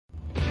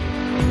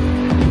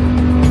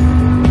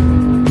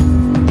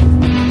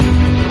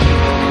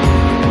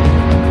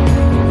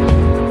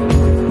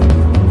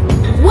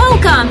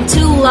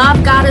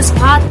Goddess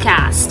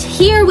podcast.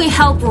 Here we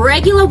help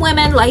regular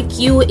women like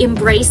you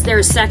embrace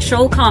their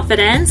sexual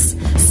confidence,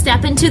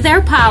 step into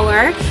their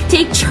power,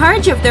 take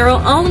charge of their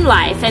own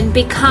life, and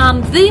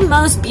become the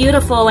most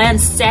beautiful and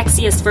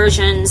sexiest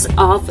versions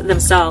of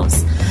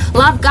themselves.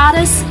 Love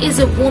Goddess is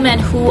a woman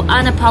who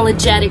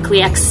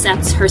unapologetically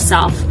accepts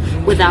herself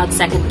without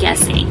second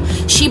guessing.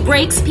 She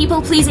breaks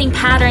people-pleasing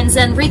patterns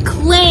and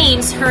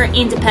reclaims her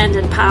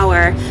independent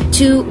power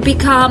to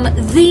become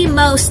the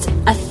most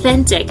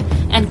authentic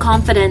and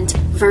confident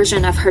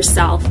version of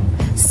herself.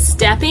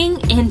 Stepping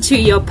into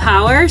your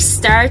power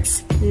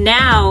starts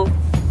now.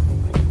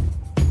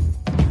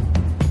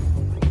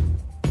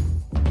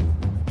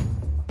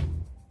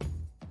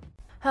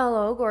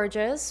 Hello,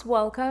 gorgeous.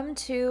 Welcome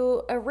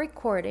to a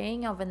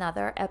recording of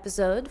another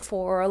episode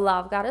for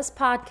Love Goddess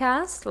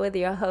podcast with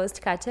your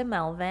host, Katya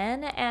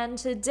Melvin. And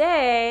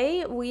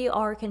today we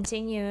are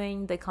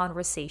continuing the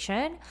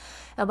conversation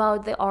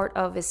about the art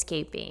of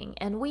escaping.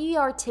 And we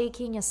are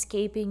taking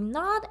escaping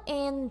not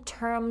in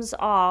terms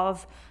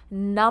of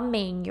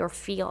numbing your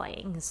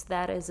feelings.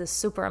 That is a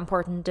super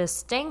important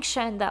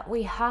distinction that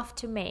we have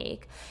to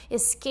make.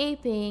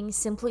 Escaping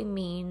simply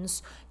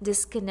means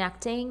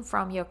disconnecting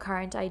from your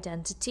current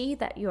identity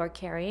that you are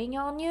carrying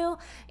on you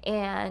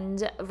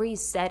and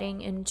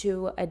resetting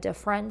into a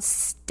different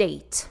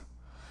state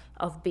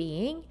of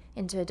being,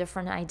 into a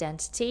different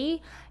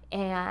identity,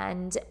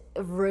 and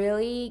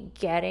really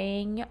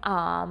getting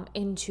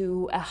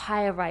into a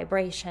higher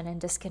vibration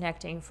and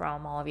disconnecting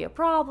from all of your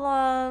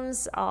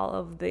problems, all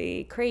of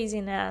the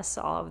craziness,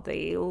 all of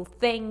the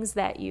things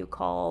that you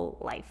call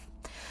life,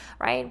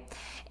 right?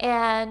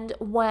 And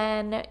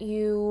when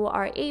you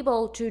are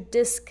able to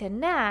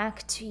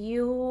disconnect,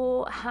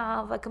 you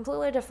have a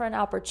completely different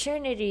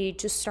opportunity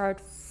to start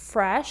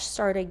fresh,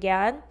 start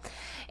again.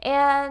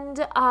 And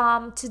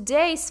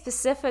today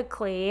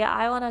specifically,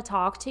 I want to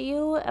talk to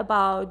you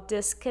about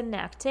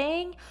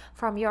disconnecting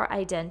from your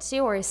identity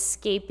or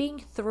escaping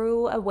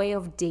through a way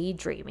of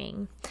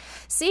daydreaming.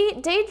 See,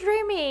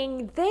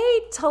 daydreaming, they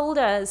told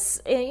us,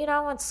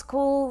 at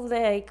school,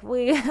 like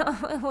we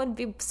would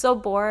be so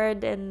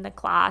bored in the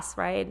class,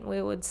 right?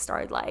 We would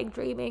start like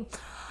dreaming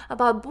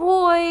about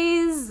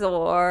boys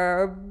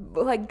or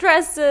like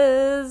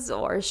dresses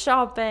or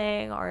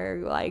shopping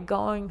or like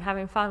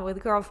having fun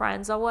with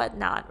girlfriends or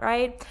whatnot,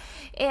 right?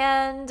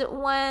 And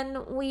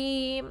when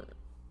we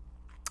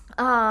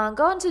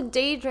go into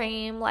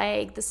daydream,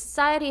 like the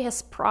society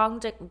has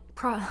programmed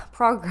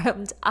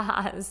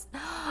us.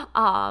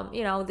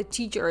 The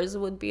teachers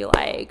would be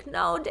like,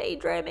 no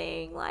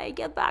daydreaming, like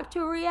get back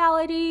to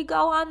reality,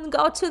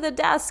 go to the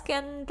desk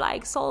and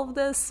like solve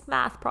this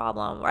math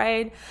problem,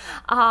 right?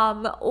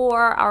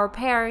 Or our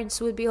parents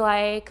would be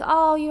like,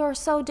 oh, you're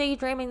so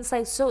daydreaming. It's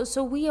like,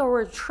 so we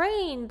were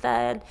trained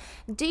that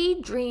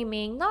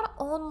daydreaming not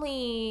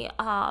only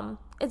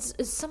it's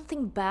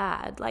something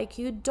bad. Like,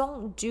 you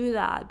don't do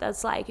that.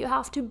 That's like, you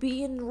have to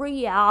be in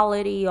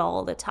reality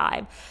all the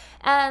time.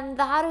 And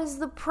that is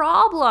the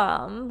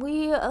problem.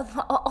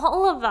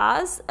 All of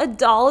us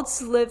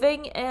adults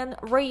living in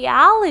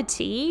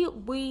reality,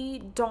 we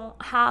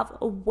don't have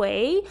a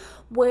way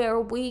where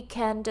we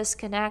can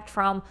disconnect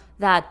from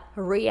that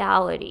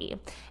reality.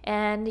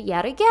 And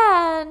yet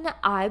again,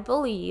 I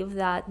believe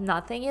that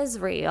nothing is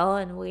real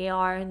and we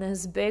are in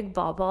this big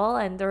bubble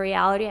and the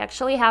reality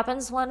actually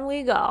happens when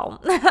we go.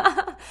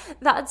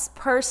 That's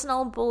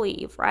personal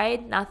belief,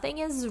 right? Nothing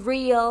is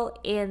real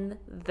in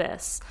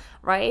this,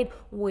 right?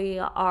 We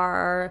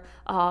are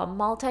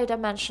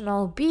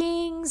multidimensional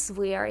beings.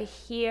 We are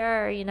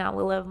here, we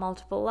live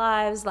multiple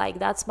lives. Like,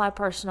 that's my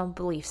personal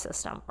belief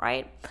system,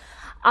 right?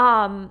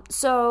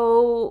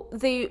 So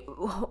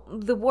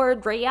the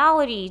word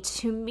reality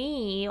to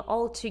me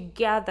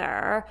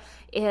altogether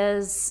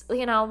is,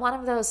 one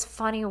of those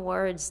funny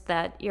words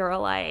that you're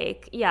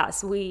like,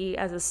 yes, we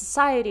as a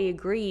society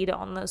agreed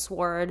on this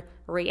word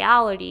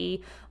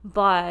reality,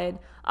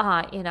 but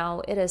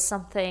it is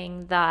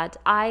something that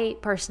I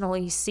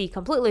personally see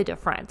completely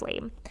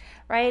differently,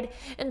 right?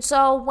 And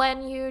so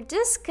when you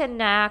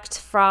disconnect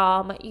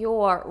from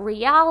your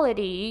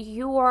reality,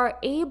 you are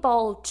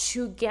able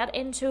to get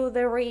into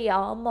the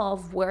realm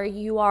of where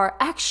you are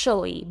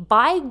actually,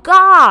 by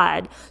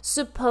God,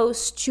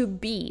 supposed to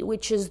be,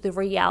 which is the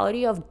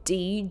reality of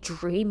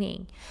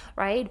daydreaming,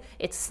 right?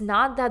 It's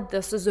not that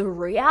this is a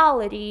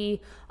reality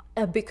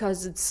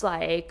because it's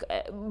like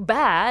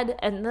bad,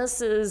 and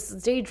this is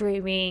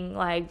daydreaming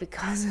like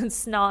because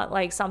it's not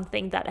like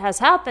something that has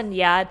happened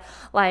yet.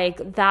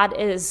 Like, that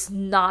is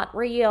not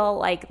real.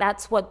 Like,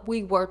 that's what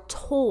we were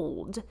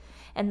told,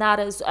 and that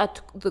is at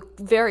the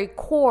very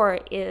core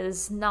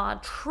is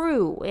not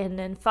true. And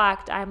in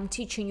fact, I'm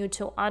teaching you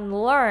to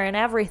unlearn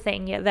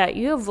everything that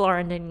you've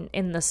learned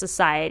in the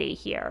society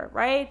here,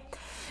 right?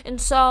 And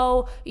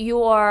so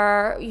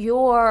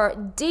your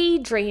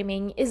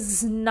daydreaming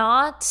is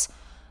not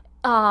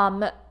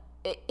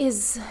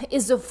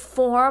is a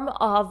form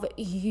of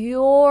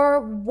your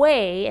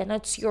way, and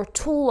it's your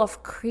tool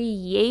of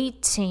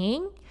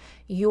creating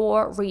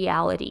your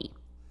reality.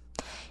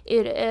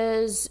 It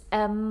is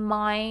a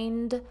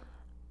mind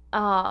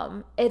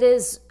it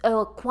is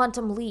a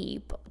quantum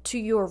leap to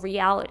your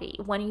reality.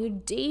 When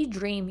you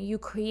daydream, you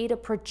create a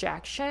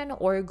projection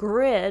or a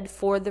grid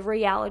for the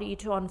reality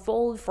to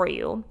unfold for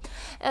you.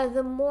 And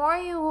the more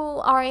you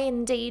are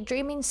in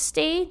daydreaming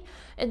state,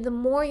 and the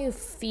more you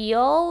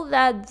feel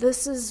that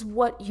this is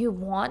what you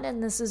want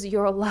and this is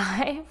your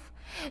life,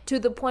 to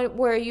the point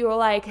where you're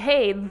like,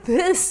 hey,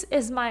 this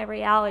is my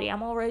reality.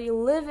 I'm already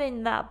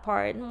living that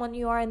part. And when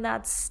you are in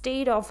that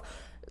state of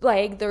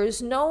like,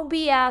 there's no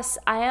BS,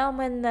 I am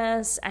in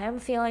this, I am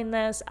feeling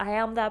this, I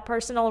am that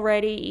person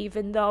already,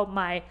 even though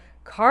my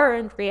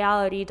current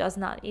reality does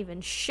not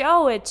even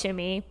show it to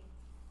me,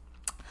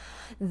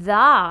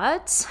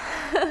 that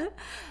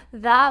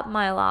that,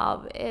 my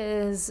love,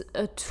 is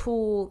a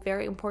tool,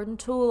 very important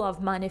tool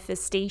of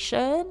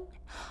manifestation,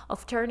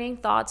 of turning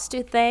thoughts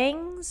to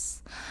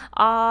things,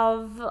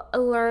 of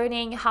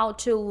learning how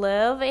to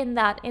live in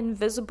that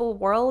invisible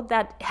world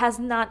that has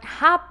not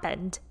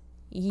happened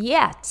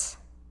yet,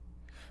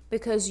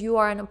 because you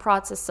are in a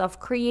process of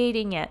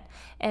creating it,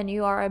 and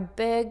you are a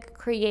big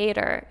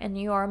creator, and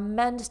you are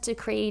meant to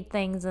create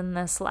things in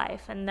this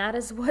life, and that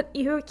is what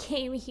you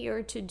came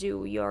here to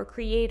do. You're a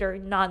creator,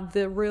 not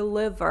the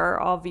reliver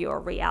of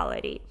your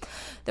reality.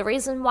 The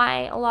reason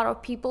why a lot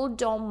of people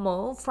don't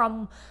move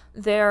from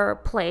their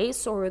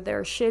place or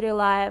their shitty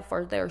life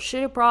or their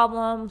shitty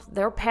problems,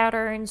 their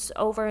patterns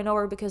over and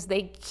over, because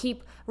they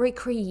keep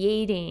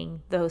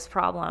recreating those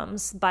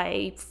problems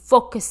by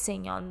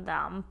focusing on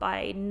them,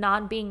 by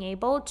not being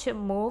able to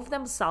move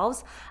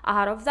themselves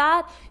out of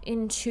that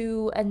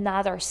into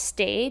another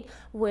state,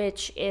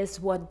 which is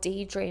what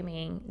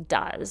daydreaming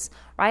does,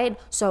 right?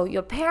 So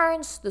your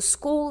parents, the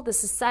school, the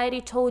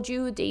society told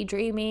you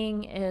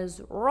daydreaming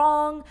is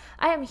wrong.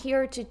 I am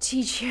here to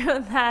teach you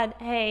that,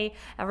 hey,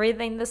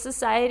 everything the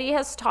society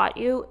has taught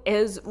you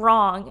is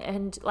wrong,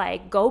 and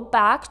like, go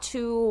back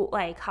to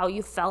like how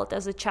you felt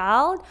as a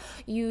child.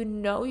 You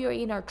know your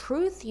inner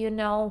truth, you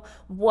know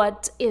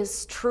what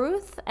is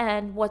truth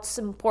and what's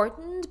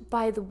important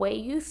by the way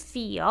you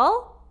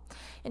feel.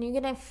 And you're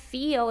gonna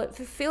feel, if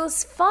it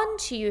feels fun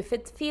to you, if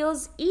it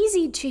feels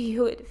easy to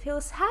you, it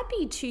feels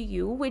happy to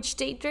you, which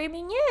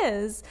daydreaming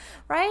is,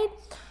 right?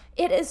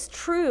 It is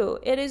true.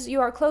 It is,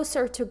 you are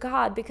closer to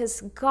God,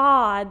 because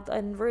God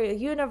and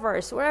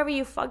universe, whatever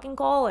you fucking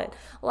call it,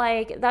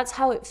 like, that's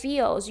how it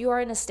feels. You are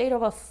in a state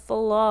of a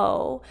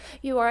flow.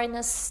 You are in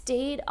a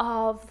state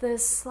of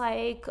this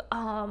like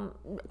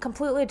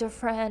completely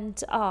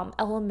different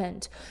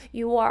element.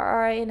 You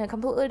are in a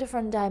completely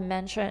different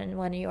dimension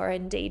when you are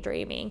in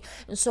daydreaming.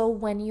 And so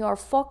when you are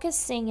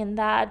focusing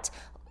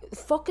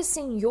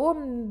your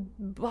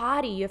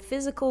body, your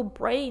physical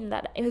brain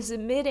that is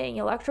emitting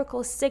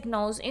electrical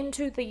signals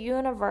into the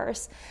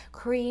universe,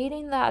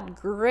 creating that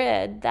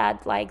grid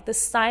that like the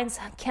science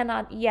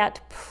cannot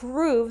yet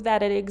prove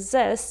that it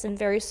exists, and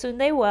very soon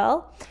they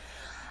will.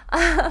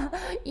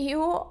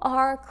 You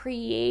are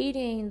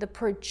creating the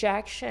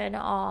projection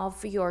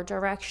of your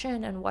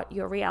direction and what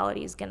your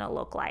reality is going to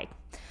look like.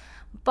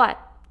 But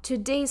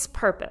today's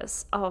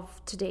purpose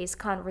of today's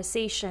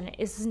conversation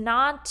is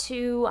not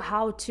to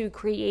how to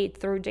create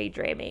through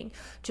daydreaming.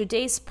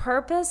 Today's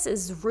purpose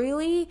is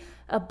really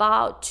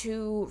about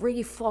to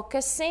really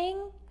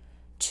focusing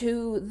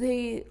to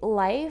the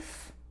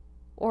life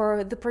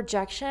or the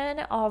projection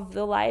of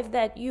the life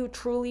that you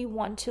truly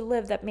want to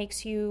live, that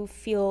makes you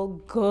feel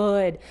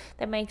good,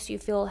 that makes you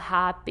feel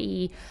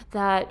happy,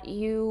 that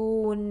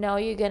you know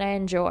you're gonna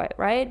enjoy,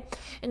 right?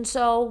 And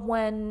so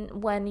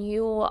when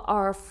you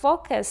are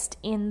focused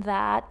in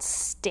that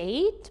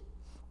state,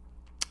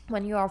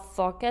 when you are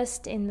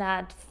focused in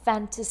that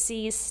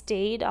fantasy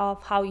state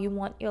of how you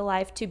want your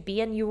life to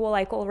be, and you will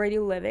like already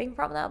living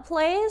from that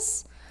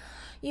place,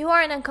 you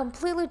are in a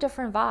completely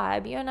different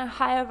vibe. You're in a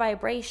higher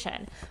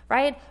vibration,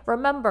 right?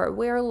 Remember,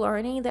 we're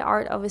learning the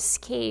art of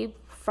escape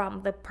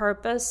from the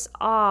purpose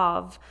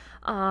of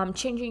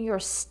changing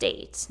your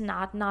state,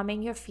 not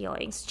numbing your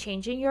feelings,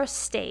 changing your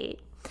state,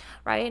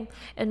 right?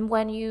 And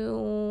when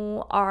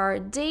you are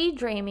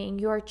daydreaming,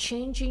 you're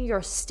changing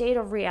your state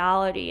of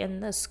reality.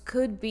 And this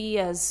could be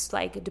as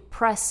like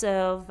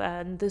depressive,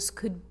 and this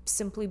could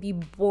simply be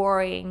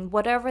boring,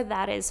 whatever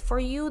that is for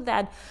you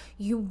that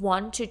you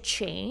want to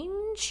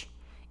change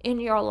in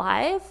your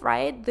life,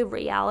 right? The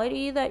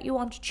reality that you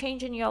want to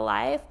change in your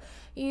life,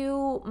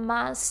 you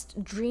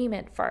must dream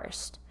it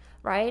first,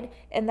 right?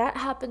 And that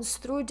happens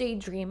through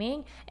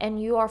daydreaming, and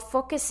you are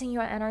focusing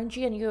your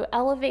energy, and you're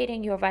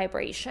elevating your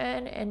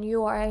vibration, and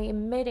you are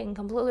emitting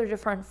completely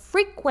different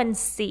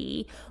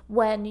frequency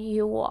when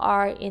you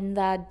are in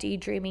that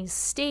daydreaming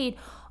state,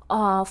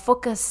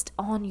 focused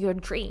on your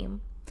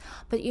dream.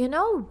 But you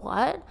know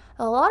what?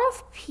 A lot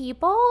of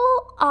people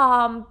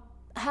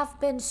have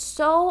been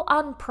so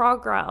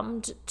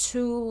unprogrammed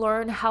to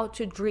learn how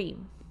to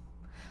dream.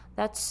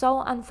 That's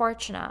so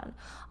unfortunate.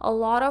 A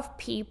lot of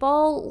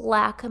people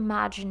lack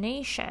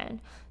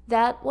imagination.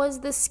 That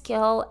was the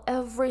skill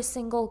every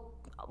single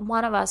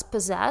one of us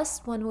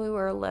possessed when we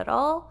were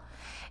little.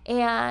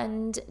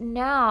 And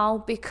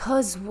now,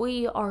 because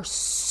we are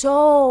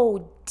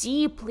so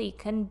deeply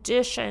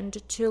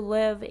conditioned to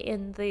live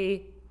in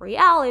the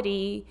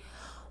reality,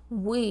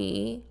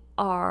 we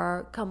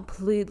are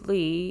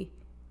completely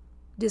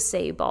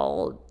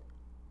disabled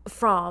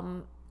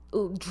from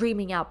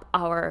dreaming up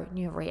our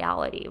new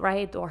reality,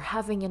 right? Or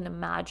having an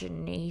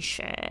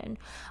imagination.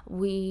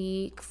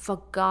 We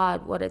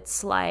forgot what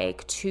it's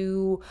like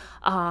to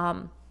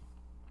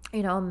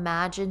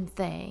imagine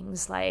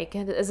things. Like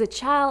as a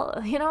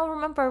child,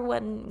 remember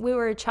when we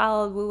were a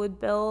child, we would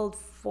build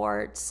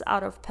forts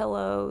out of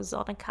pillows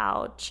on a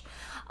couch.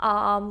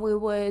 We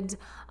would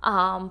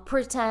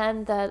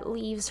pretend that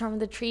leaves from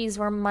the trees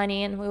were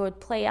money, and we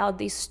would play out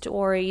these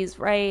stories,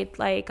 right?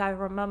 Like I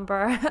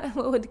remember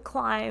we would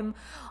climb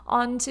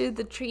onto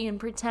the tree and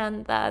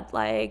pretend that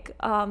like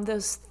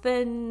those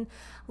thin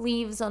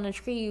leaves on a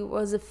tree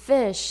was a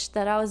fish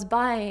that I was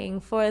buying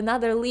for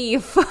another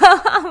leaf,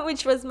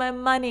 which was my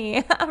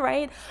money,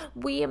 right?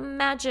 We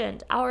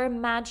imagined. Our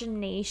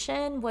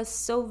imagination was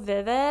so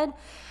vivid.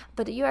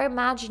 But your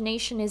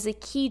imagination is a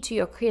key to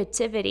your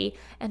creativity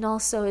and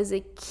also is a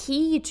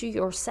key to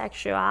your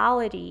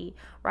sexuality,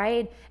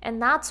 right?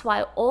 And that's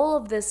why all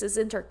of this is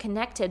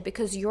interconnected,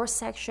 because your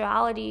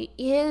sexuality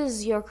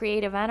is your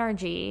creative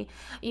energy.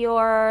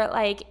 Your,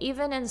 like,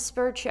 even in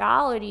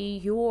spirituality,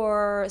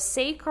 your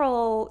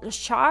sacral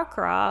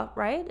chakra,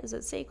 right? Is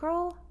it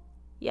sacral?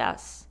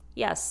 Yes,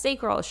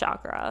 sacral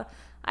chakra.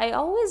 I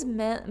always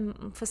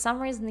meant, for some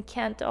reason, I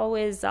can't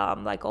always,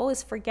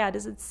 always forget.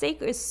 Is it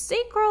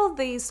sacral,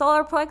 the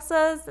solar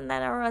plexus? And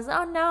then I realized,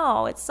 oh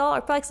no, it's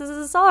solar plexus, is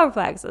the solar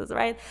plexus,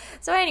 right?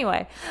 So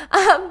anyway,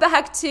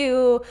 back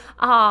to,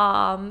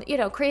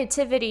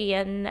 creativity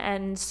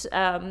and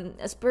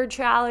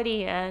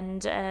spirituality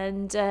and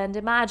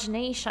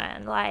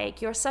imagination.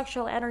 Like your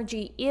sexual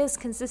energy is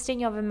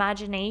consisting of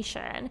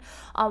imagination.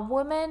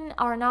 Women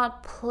are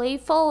not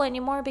playful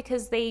anymore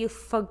because they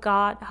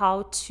forgot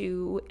how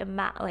to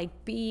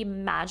be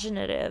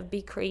imaginative,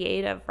 be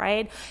creative,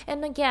 right?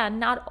 And again,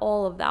 not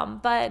all of them,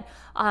 but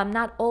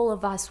not all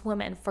of us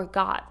women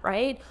forgot,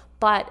 right?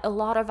 But a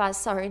lot of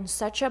us are in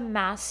such a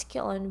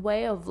masculine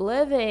way of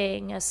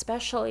living,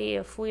 especially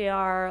if we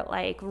are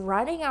like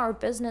running our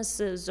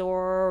businesses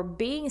or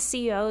being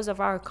CEOs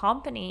of our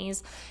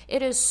companies.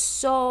 It is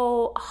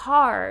so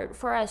hard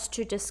for us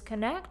to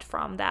disconnect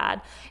from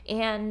that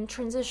and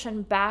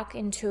transition back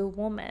into a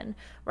woman,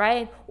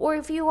 right? Or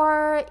if you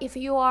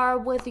are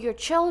with your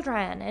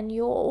children and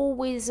you're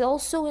always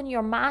also in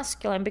your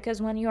masculine,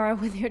 because when you are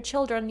with your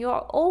children, you're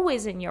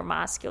always in your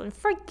masculine.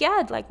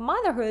 Forget, like,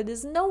 motherhood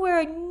is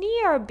nowhere near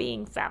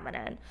being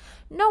feminine,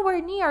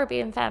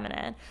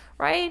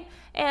 right?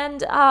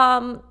 And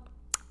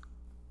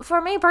for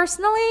me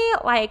personally,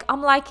 like,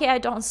 I'm lucky I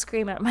don't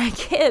scream at my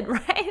kid,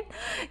 right?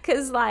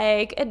 Because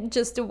like it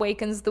just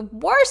awakens the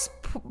worst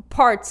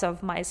parts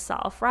of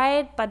myself,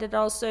 right? But it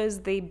also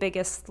is the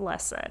biggest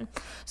lesson.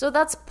 So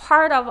that's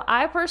part of,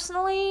 I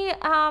personally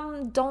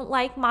don't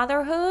like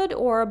motherhood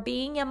or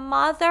being a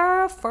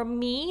mother. For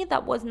me,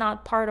 that was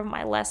not part of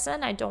my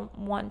lesson. I don't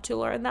want to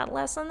learn that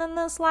lesson in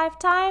this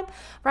lifetime,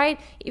 right?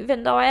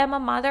 Even though I am a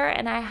mother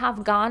and I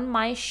have gone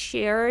my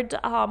share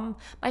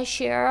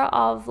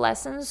of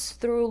lessons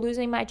through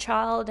losing my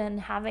child and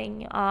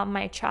having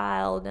my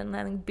child, and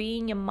then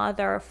being a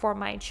mother for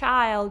my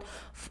child,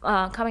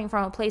 coming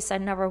from a place I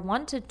never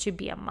wanted to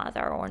be a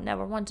mother or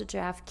never wanted to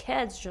have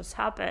kids, just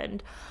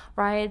happened,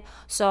 right?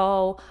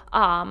 So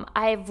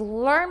I've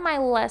learned my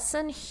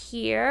lesson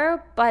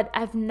here, but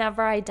I've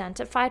never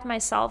identified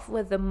myself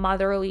with the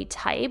motherly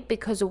type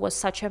because it was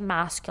such a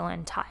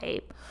masculine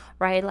type,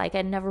 right? Like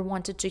I never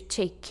wanted to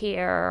take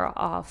care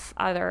of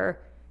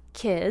other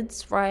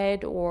kids,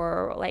 right?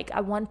 Or like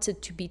I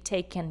wanted to be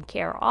taken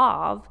care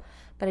of,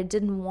 but I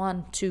didn't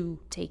want to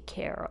take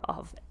care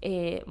of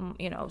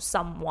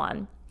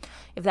someone,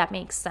 if that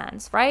makes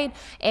sense, right?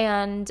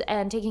 And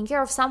taking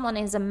care of someone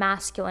is a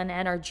masculine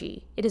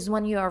energy. It is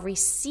when you are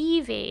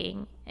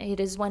receiving,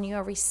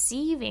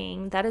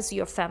 that is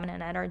your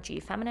feminine energy.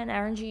 Feminine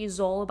energy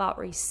is all about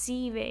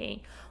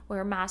receiving,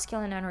 where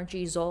masculine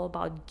energy is all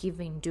about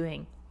giving,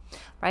 doing.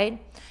 Right?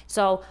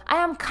 So I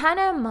am kind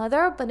of a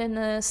mother, but in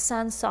the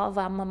sense of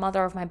I'm a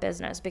mother of my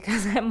business,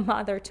 because I'm a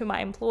mother to my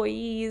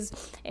employees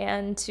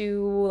and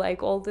to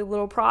like all the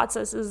little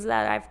processes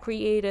that I've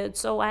created.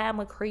 So I am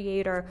a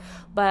creator,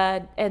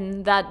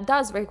 and that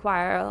does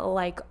require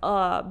like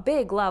a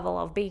big level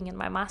of being in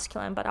my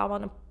masculine, but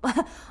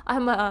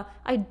I'm a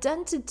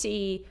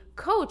identity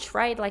coach,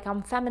 right? Like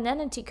I'm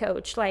femininity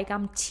coach, like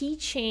I'm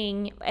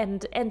teaching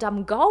and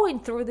I'm going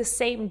through the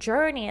same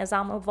journey as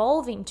I'm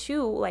evolving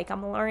too. Like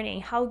I'm learning,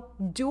 how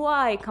do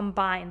I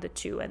combine the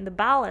two? And the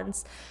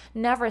balance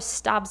never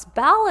stops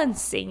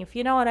balancing, if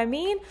you know what I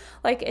mean.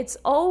 Like it's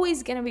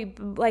always going to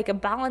be like a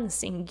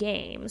balancing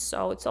game.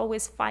 So it's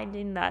always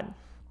finding that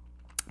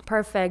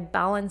perfect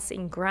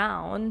balancing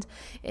ground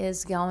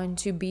is going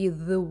to be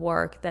the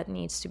work that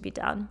needs to be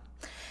done.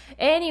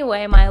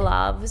 Anyway, my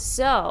love,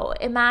 so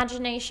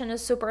imagination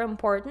is super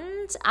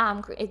important.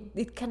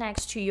 It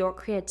connects to your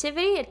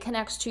creativity, it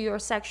connects to your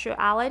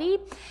sexuality,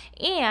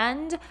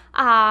 and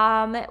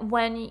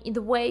when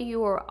the way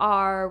you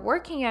are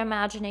working your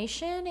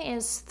imagination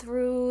is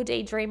through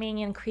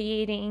daydreaming and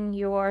creating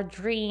your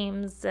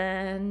dreams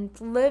and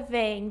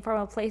living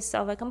from a place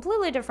of a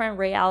completely different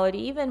reality,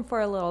 even for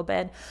a little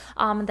bit,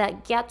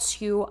 that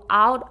gets you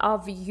out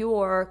of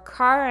your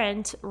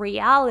current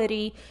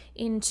reality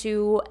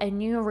into a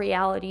new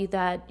reality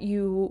that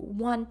you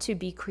want to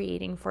be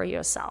creating for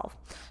yourself.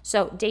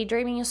 So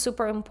daydreaming is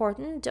super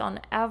important. Don't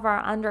ever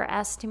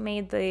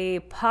underestimate the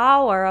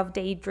power of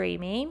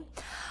daydreaming.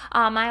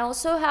 I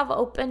also have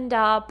opened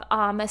up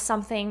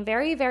something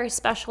very, very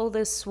special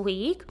this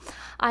week.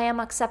 I am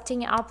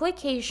accepting an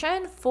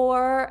application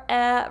for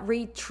a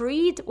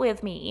retreat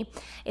with me.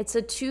 It's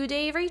a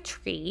 2-day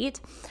retreat.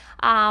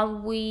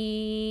 Or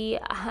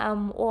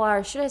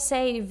should I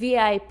say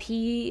VIP,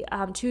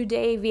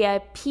 2-day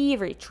VIP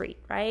retreat,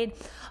 right?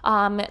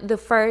 The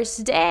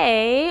first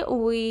day,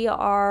 we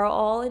are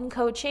all in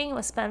coaching.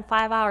 We spend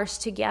 5 hours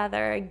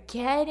together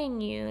getting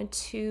you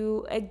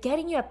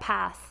a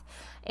path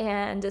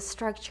and a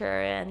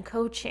structure and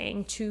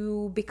coaching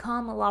to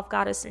become a love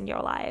goddess in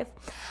your life.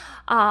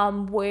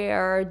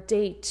 Where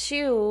day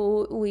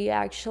 2, we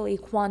actually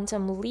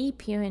quantum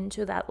leap you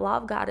into that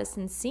love goddess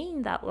and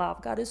seeing that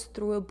love goddess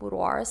through a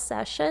boudoir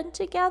session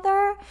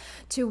together,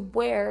 to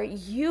where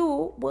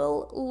you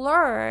will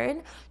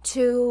learn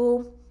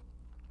to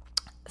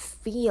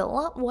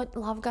feel what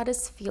love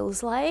goddess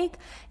feels like,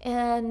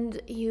 and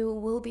you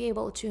will be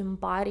able to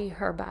embody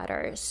her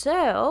better.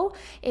 So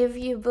if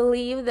you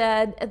believe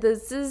that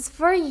this is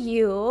for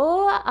you,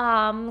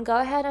 go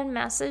ahead and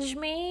message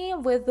me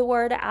with the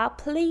word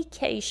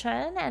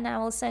application, and I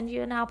will send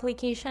you an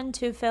application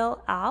to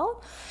fill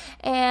out,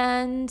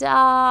 and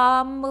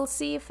we'll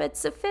see if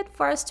it's a fit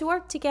for us to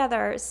work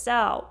together.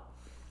 So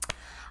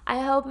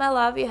I hope, my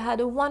love, you had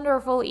a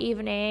wonderful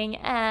evening,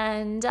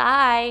 and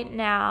I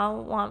now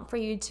want for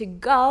you to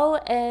go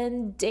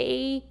and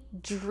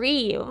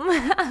daydream.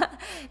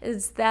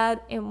 It's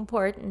that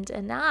important.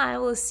 And I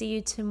will see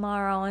you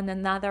tomorrow in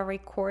another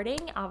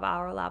recording of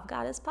our Love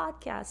Goddess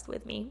podcast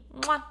with me.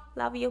 Mwah!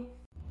 Love you.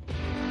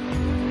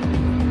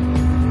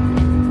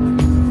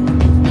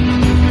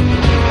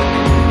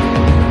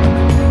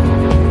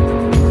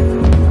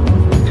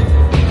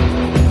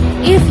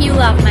 If you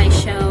love my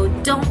show,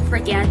 don't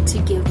forget to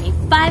give me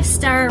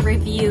 5-star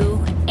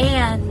review,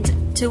 and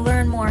to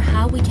learn more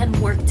how we can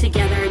work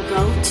together,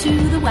 go to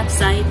the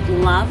website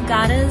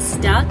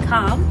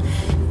lovegoddess.com.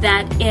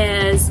 That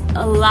is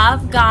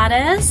Love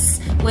Goddess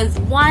with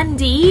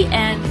 1D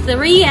and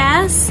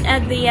 3S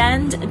at the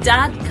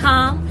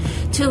end.com,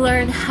 to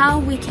learn how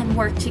we can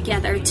work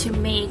together to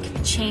make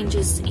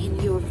changes in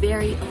your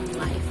very own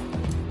life.